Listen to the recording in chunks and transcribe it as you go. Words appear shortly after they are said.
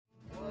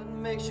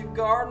makes your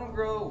garden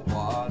grow?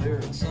 Water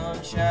and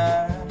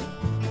sunshine.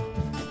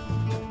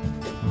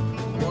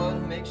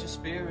 What makes your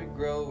spirit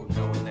grow?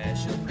 Knowing that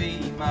she'll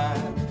be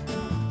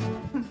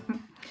mine.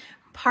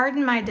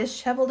 Pardon my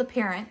disheveled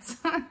appearance.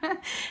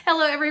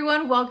 Hello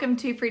everyone, welcome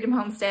to Freedom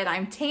Homestead.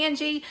 I'm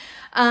Tangi.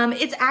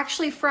 It's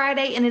actually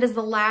Friday and it is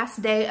the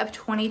last day of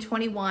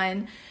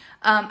 2021.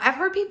 I've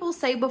heard people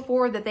say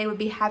before that they would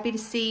be happy to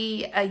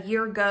see a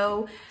year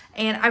go,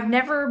 and I've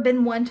never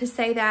been one to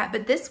say that,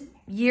 but this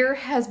year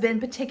has been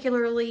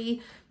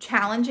particularly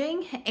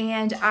challenging,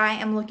 and I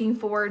am looking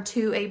forward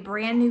to a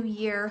brand new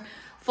year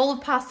full of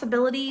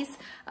possibilities.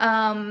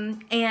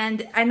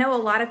 And I know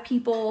a lot of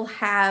people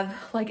have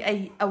like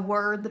a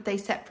word that they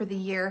set for the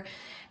year,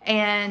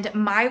 and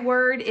my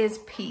word is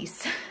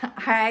peace.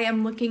 I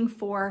am looking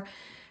for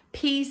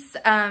peace.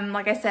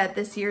 Like I said,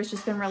 this year's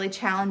just been really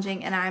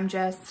challenging, and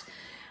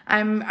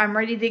I'm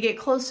ready to get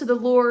close to the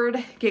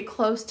Lord, get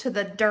close to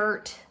the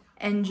dirt,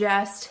 and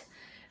just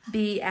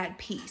be at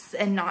peace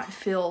and not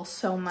feel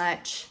so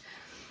much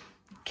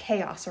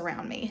chaos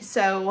around me.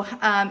 So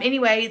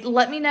anyway,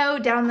 let me know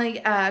down in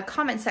the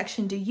comment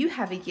section, do you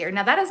have a year?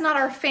 Now that is not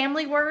our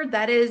family word,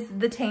 that is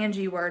the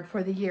Tangi word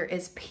for the year,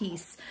 is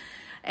peace.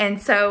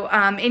 And so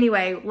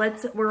anyway,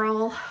 we're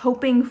all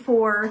hoping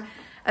for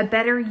a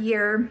better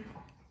year,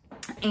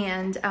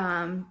 and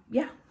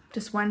yeah,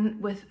 just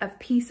one of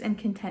peace and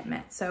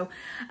contentment. So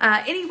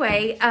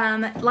anyway,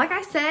 like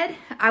I said,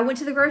 I went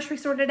to the grocery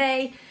store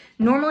today.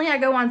 Normally I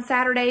go on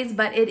Saturdays,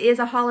 but it is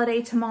a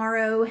holiday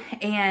tomorrow,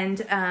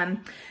 and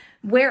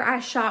where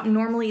I shop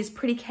normally is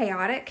pretty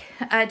chaotic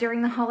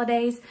during the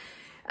holidays.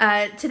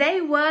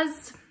 Today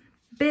was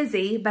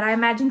busy, but I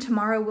imagine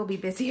tomorrow will be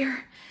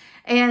busier.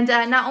 And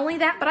not only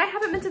that, but I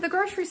haven't been to the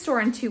grocery store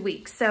in 2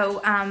 weeks.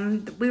 So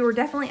we were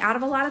definitely out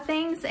of a lot of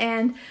things.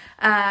 And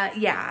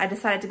yeah, I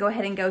decided to go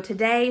ahead and go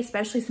today,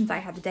 especially since I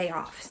have the day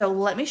off. So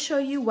let me show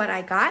you what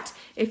I got.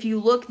 If you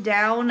look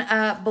down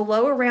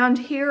below around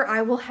here,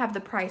 I will have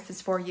the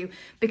prices for you.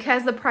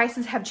 Because the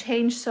prices have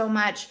changed so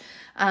much,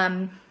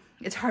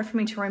 it's hard for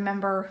me to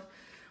remember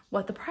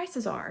what the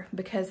prices are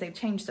because they've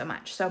changed so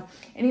much. So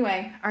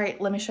anyway, all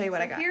right, let me show you what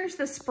I got. Here's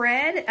the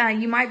spread.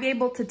 You might be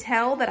able to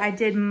tell that I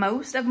did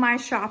most of my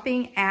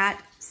shopping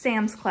at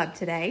Sam's Club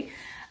today.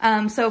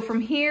 So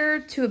from here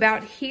to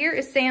about here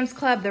is Sam's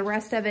Club. The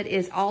rest of it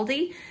is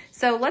Aldi.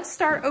 So let's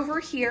start over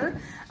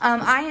here.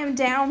 I am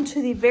down to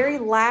the very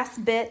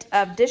last bit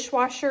of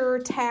dishwasher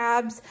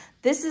tabs.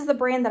 This is the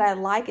brand that I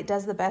like. It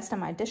does the best in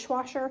my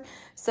dishwasher.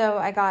 So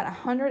I got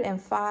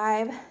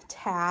 105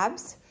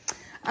 tabs.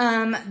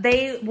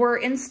 They were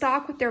in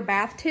stock with their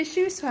bath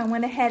tissue, so I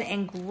went ahead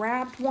and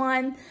grabbed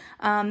one.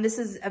 This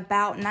is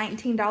about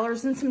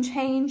 $19 and some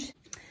change.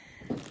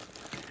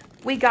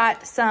 We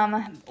got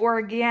some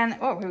organic,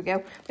 oh, here we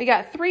go. We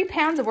got 3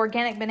 pounds of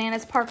organic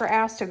bananas. Parker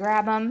asked to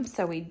grab them,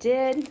 so we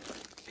did.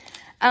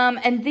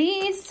 And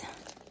these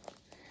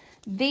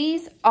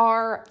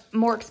are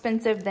more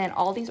expensive than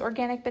Aldi's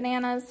organic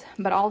bananas,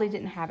 but Aldi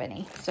didn't have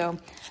any. So,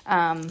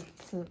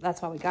 so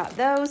that's why we got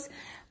those.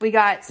 We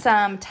got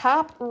some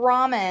Top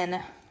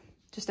Ramen,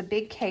 just a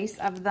big case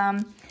of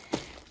them.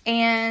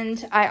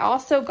 And I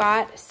also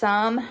got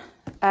some,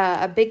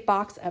 a big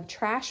box of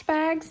trash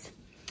bags.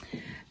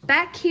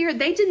 Back here,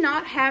 they did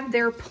not have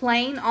their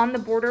plain on the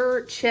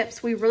border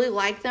chips. We really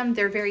like them.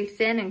 They're very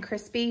thin and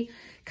crispy,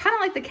 kind of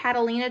like the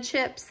Catalina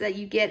chips that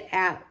you get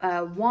at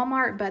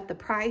Walmart, but the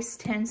price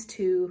tends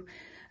to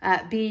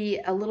be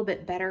a little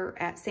bit better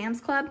at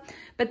Sam's Club.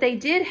 But they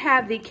did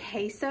have the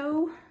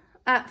queso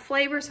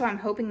flavor, so I'm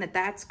hoping that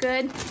that's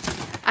good.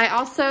 I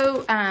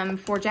also,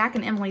 for Jack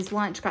and Emily's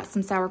lunch, got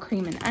some sour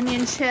cream and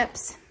onion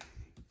chips.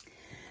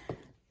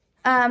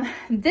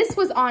 This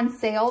was on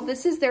sale.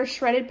 This is their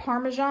shredded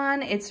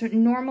Parmesan. It's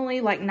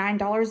normally like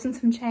 $9 and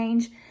some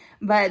change,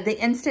 but the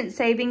instant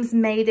savings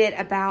made it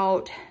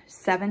about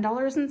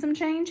 $7 and some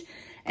change.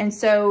 And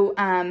so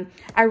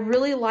I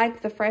really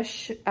like the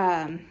fresh,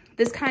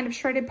 this kind of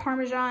shredded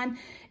Parmesan.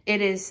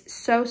 It is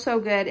so, so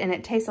good, and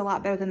it tastes a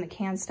lot better than the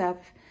canned stuff.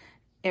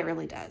 It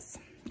really does.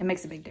 It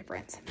makes a big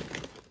difference.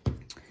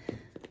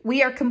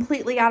 We are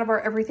completely out of our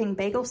everything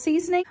bagel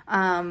seasoning.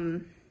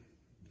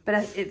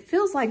 But it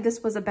feels like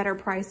this was a better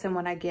price than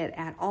what I get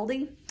at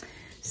Aldi.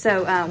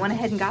 So went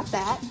ahead and got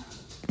that.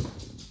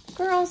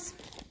 Girls,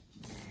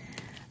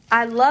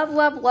 I love,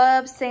 love,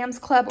 love Sam's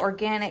Club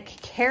organic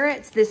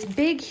carrots. This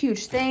big,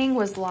 huge thing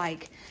was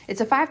like,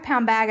 it's a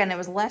 5-pound bag, and it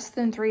was less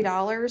than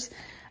 $3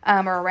 or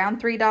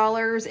around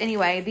 $3.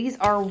 Anyway, these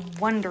are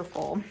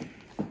wonderful.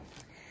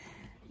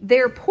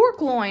 Their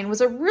pork loin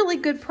was a really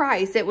good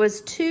price. It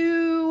was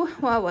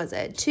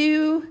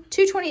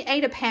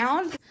 $2.28 a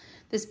pound.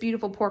 This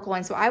beautiful pork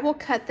loin. So I will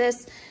cut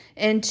this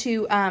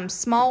into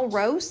small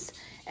roasts,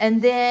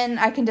 and then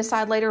I can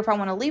decide later if I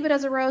want to leave it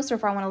as a roast or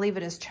if I want to leave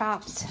it as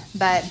chopped.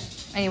 But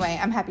anyway,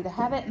 I'm happy to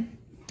have it.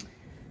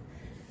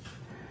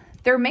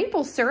 Their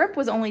maple syrup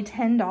was only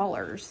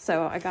 $10,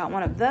 so I got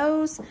one of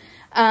those.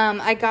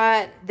 I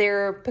got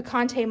their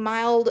picante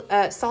mild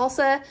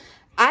salsa.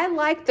 I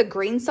like the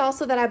green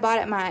salsa that I bought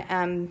at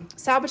my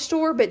salvage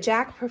store, but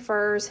Jack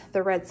prefers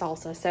the red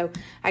salsa. So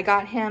I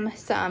got him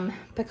some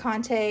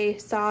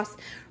picante sauce.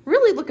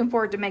 Really looking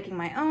forward to making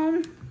my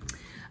own.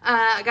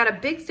 I got a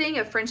big thing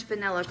of French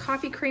vanilla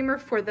coffee creamer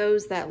for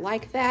those that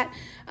like that.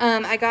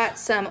 I got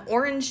some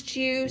orange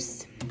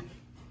juice,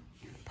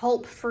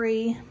 pulp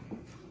free.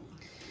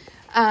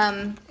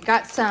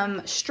 Got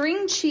some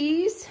string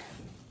cheese.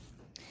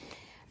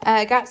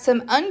 Got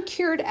some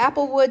uncured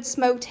applewood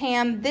smoked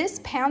ham. This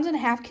 1.5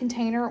 pound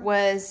container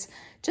was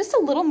just a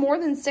little more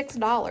than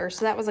 $6,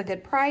 so that was a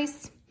good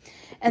price.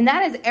 And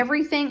that is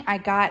everything I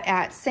got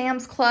at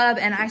Sam's Club,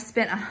 and I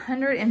spent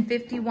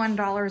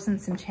 $151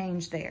 and some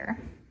change there.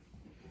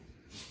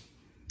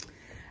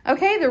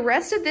 Okay, the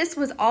rest of this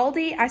was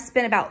Aldi. I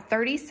spent about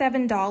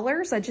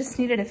 $37. I just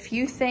needed a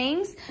few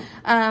things.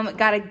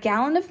 Got a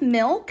gallon of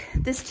milk.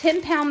 This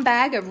 10-pound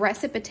bag of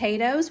russet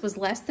potatoes was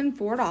less than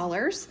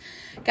 $4.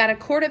 Got a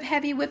quart of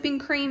heavy whipping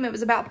cream. It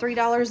was about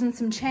 $3 and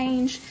some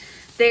change.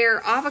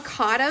 Their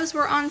avocados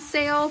were on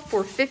sale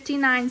for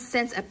 59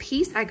 cents a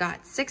piece. I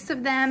got 6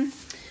 of them.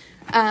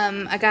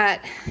 I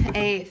got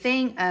a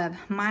thing of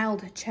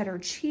mild cheddar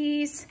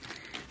cheese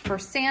for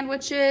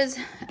sandwiches.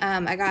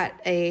 I got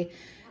a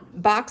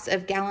box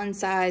of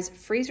gallon-size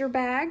freezer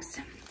bags,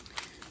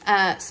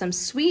 some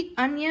sweet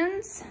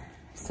onions,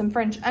 some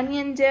French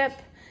onion dip,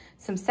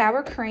 some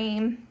sour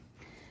cream,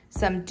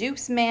 some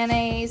Duke's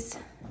mayonnaise.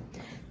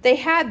 They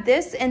had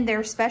this in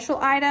their special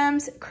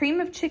items, cream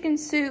of chicken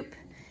soup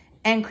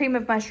and cream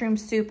of mushroom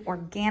soup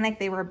organic.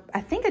 They were,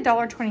 I think,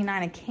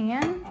 $1.29 a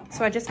can,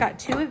 so I just got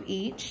 2 of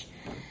each.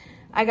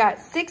 I got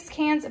 6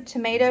 cans of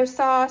tomato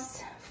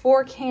sauce,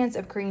 4 cans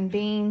of green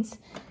beans,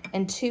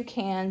 and 2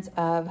 cans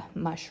of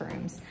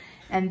mushrooms.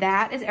 And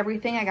that is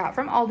everything I got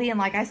from Aldi. And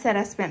like I said,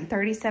 I spent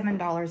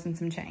 $37 and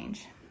some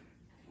change.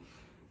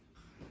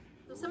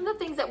 So some of the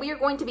things that we are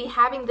going to be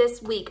having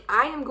this week,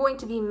 I am going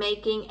to be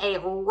making a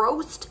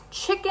roast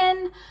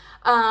chicken.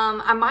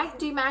 I might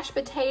do mashed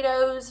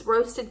potatoes,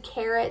 roasted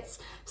carrots,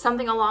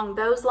 something along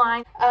those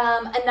lines.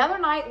 Another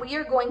night we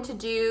are going to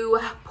do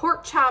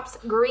pork chops,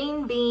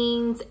 green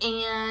beans,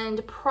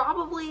 and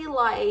probably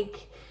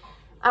like,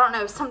 I don't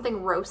know,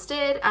 something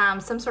roasted,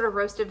 some sort of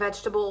roasted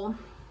vegetable.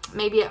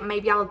 Maybe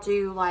I'll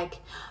do like,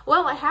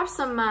 well, I have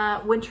some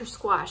winter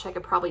squash I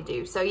could probably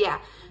do. So yeah,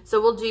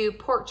 so we'll do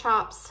pork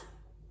chops,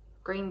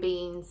 green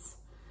beans,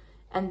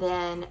 and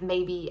then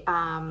maybe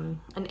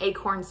an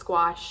acorn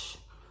squash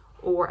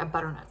or a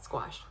butternut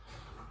squash.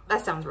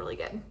 That sounds really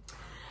good.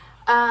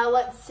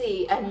 Let's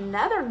see,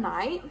 another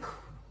night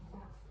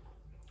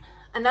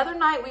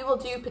we will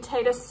do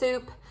potato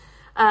soup.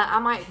 I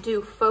might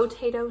do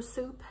faux-tato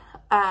soup.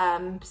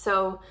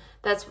 So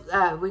that's,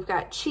 we've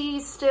got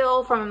cheese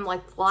still from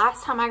like the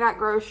last time I got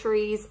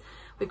groceries.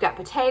 We've got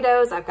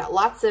potatoes. I've got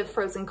lots of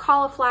frozen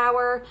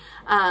cauliflower.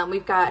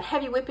 We've got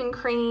heavy whipping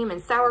cream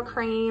and sour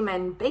cream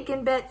and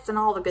bacon bits and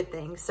all the good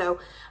things. So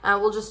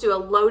we'll just do a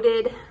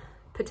loaded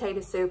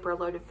potato soup or a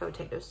loaded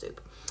potato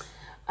soup.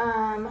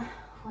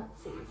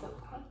 Let's see, so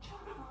pork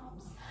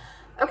chops.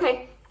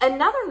 Okay,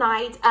 another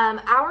night,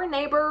 our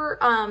neighbor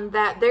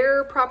that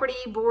their property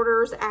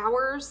borders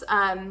ours,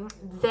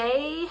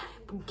 they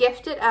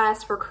gifted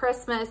us for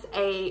Christmas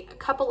a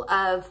couple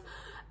of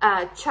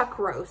chuck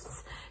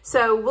roasts.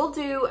 So we'll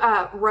do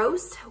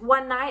roast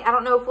one night. I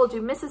don't know if we'll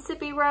do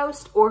Mississippi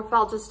roast or if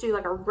I'll just do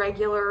like a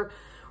regular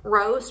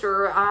roast,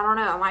 or I don't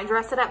know, I might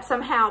dress it up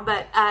somehow.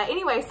 But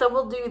anyway, so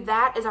we'll do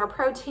that as our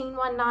protein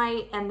one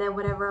night, and then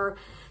whatever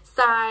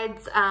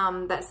sides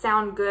that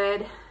sound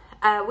good.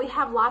 We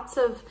have lots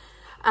of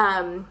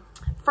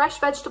fresh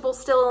vegetables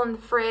still in the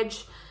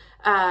fridge.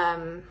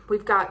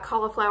 We've got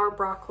cauliflower,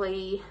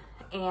 broccoli,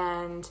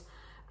 and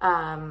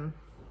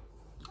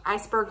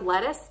iceberg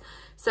lettuce.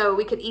 So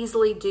we could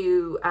easily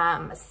do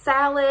a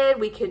salad.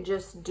 We could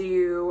just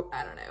do,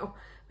 I don't know,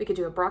 we could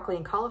do a broccoli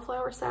and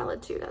cauliflower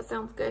salad too. That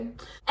sounds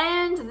good.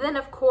 And then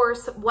of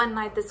course, one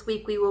night this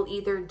week, we will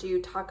either do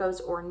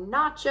tacos or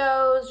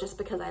nachos just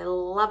because I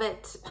love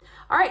it.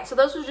 All right, so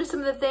those are just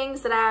some of the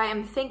things that I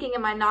am thinking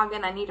in my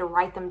noggin. I need to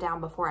write them down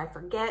before I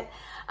forget.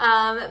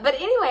 But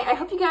anyway, I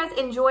hope you guys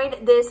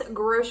enjoyed this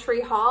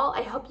grocery haul.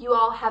 I hope you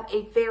all have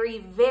a very,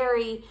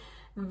 very,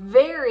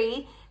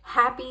 very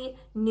Happy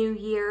New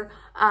Year.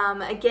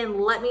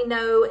 Again, let me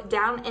know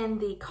down in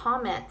the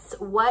comments,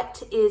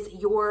 what is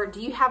your,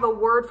 do you have a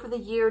word for the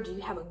year? Do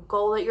you have a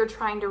goal that you're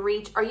trying to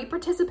reach? Are you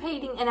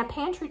participating in a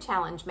pantry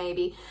challenge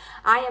maybe?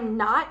 I am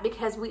not,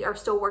 because we are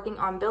still working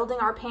on building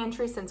our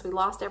pantry since we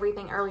lost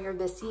everything earlier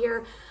this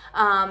year.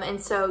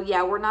 And so,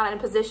 yeah, we're not in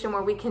a position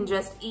where we can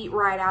just eat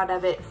right out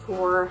of it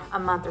for a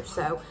month or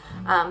so.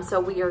 So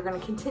we are going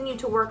to continue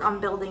to work on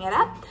building it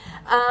up.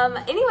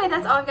 Anyway,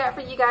 that's all I've got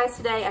for you guys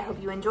today. I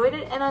hope you enjoyed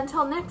it. And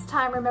until next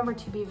time, remember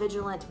to be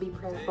vigilant, be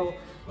prayerful,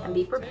 and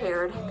be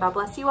prepared. God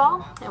bless you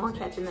all, and we'll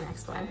catch you in the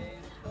next one.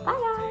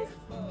 Bye, guys.